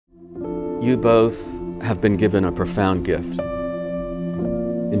You both have been given a profound gift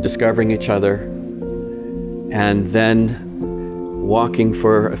in discovering each other and then walking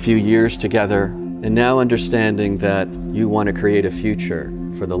for a few years together and now understanding that you want to create a future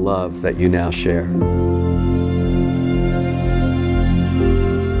for the love that you now share.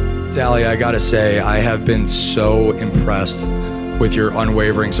 Sally, I gotta say, I have been so impressed with your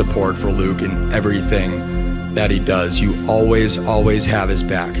unwavering support for Luke in everything that he does. You always have his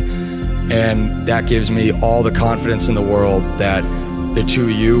back. And that gives me all the confidence in the world that the two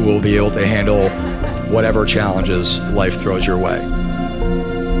of you will be able to handle whatever challenges life throws your way.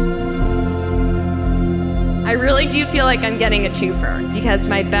 I really do feel like I'm getting a twofer because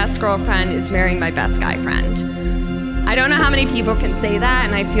my best girlfriend is marrying my best guy friend. I don't know how many people can say that,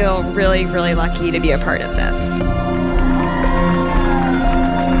 and I feel really lucky to be a part of this.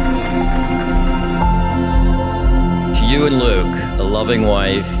 To you and Luke, a loving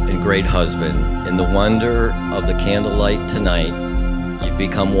wife and great husband, in the wonder of the candlelight tonight, you've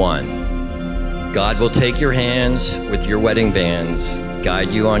become one. God will take your hands with your wedding bands, guide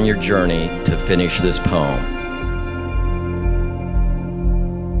you on your journey to finish this poem.